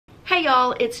Hey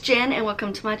y'all, it's Jen and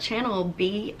welcome to my channel,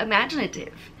 Be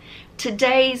Imaginative.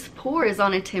 Today's pour is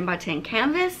on a 10 by 10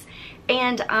 canvas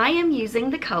and I am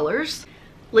using the colors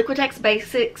Liquitex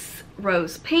Basics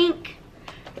Rose Pink,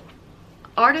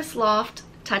 Artist Loft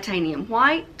Titanium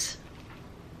White,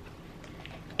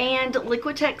 and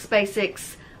Liquitex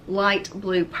Basics Light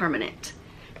Blue Permanent.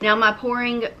 Now my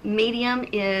pouring medium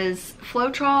is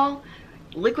Floetrol,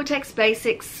 Liquitex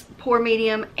Basics Pour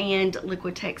Medium, and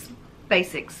Liquitex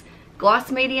Basics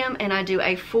Gloss Medium, and I do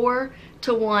a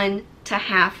 4:1 to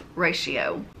half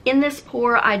ratio. In this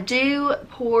pour, I do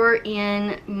pour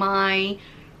in my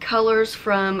colors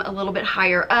from a little bit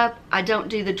higher up. I don't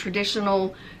do the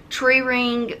traditional tree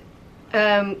ring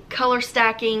color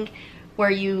stacking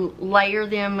where you layer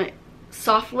them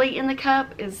softly in the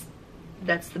cup.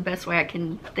 That's the best way I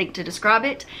can think to describe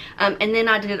it. And then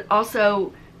I did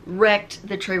also wrecked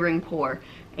the tree ring pour,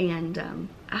 and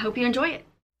I hope you enjoy it.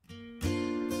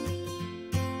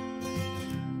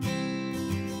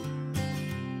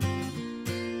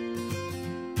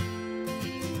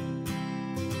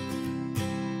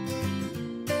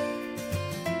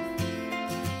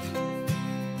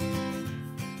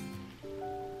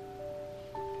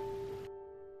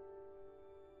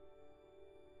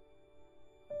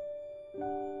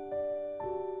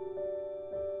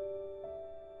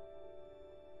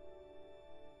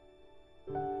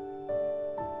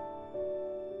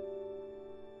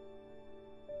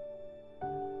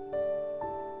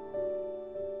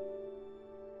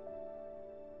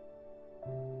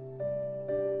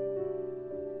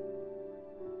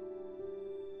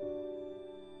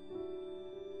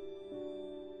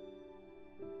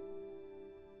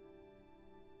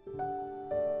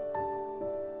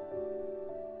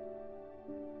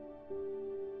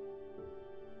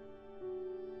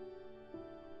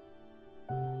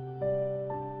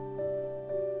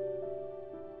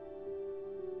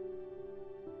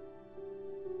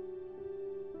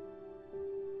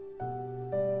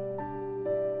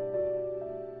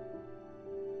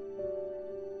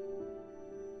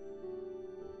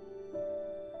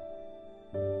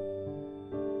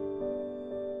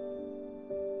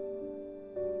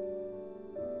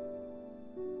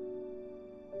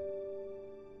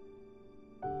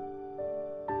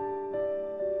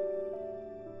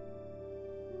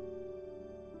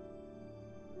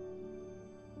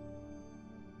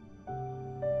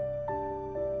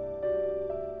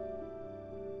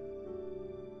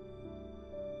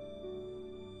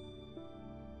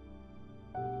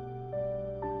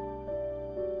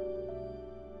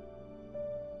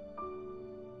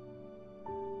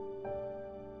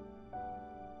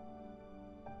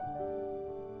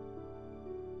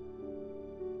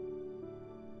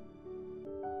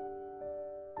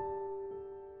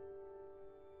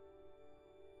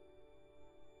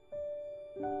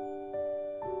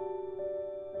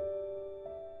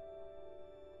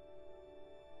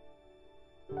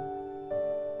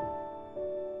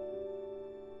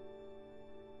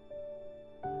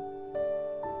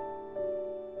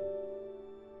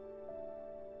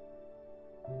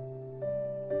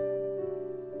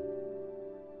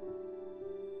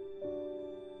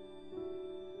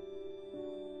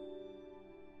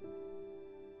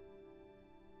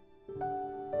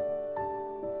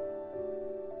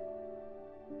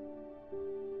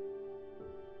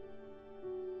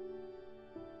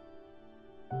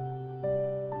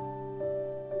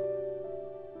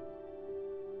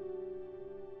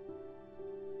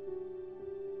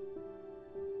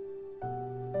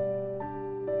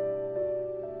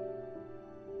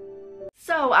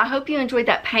 So I hope you enjoyed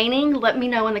that painting. Let me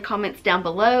know in the comments down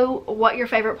below what your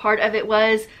favorite part of it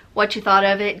was, what you thought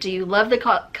of it. Do you love the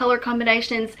color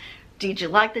combinations? Did you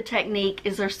like the technique?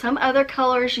 Is there some other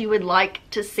colors you would like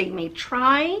to see me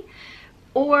try,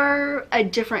 or a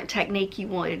different technique you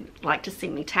would like to see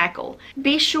me tackle?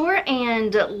 Be sure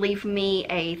and leave me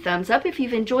a thumbs up if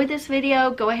you've enjoyed this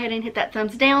video. Go ahead and hit that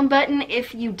thumbs down button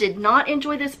if you did not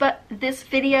enjoy this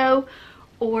video,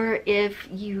 or if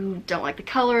you don't like the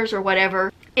colors or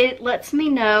whatever. It lets me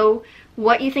know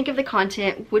what you think of the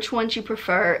content, which ones you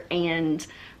prefer, and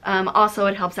also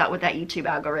it helps out with that YouTube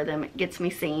algorithm. It gets me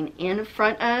seen in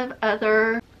front of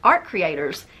other art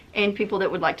creators and people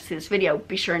that would like to see this video.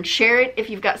 Be sure and share it if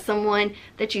you've got someone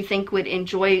that you think would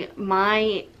enjoy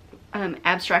my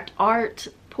abstract art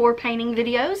pour painting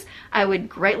videos. I would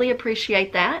greatly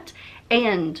appreciate that.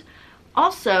 And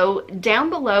also, down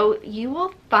below you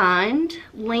will find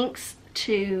links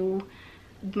to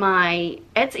my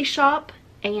Etsy shop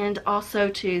and also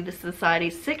to the Society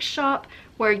 6 shop,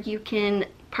 where you can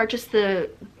purchase the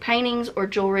paintings or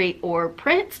jewelry or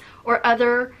prints or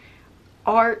other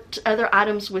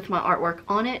items with my artwork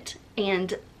on it.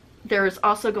 And There's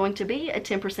also going to be a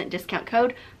 10% discount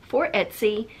code for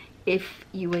Etsy if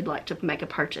you would like to make a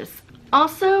purchase.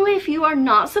 Also, if you are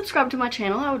not subscribed to my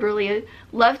channel, I would really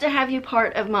love to have you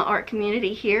part of my art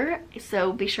community here.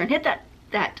 So be sure and hit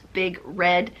that big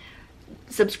red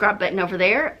subscribe button over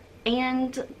there.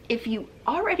 And if you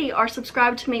already are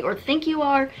subscribed to me or think you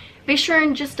are, be sure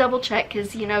and just double check,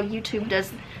 because you know YouTube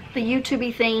does the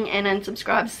YouTubey thing and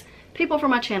unsubscribes people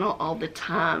from my channel all the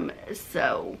time.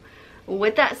 So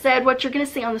with that said, what you're going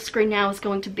to see on the screen now is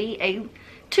going to be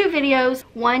two videos.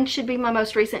 One should be my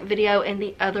most recent video, and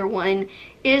the other one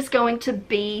is going to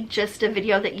be just a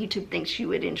video that YouTube thinks you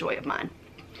would enjoy of mine.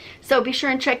 So be sure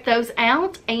and check those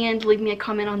out and leave me a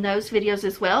comment on those videos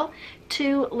as well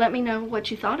to let me know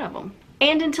what you thought of them.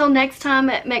 And until next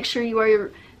time, make sure you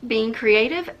are being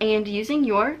creative and using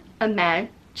your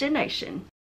imagination.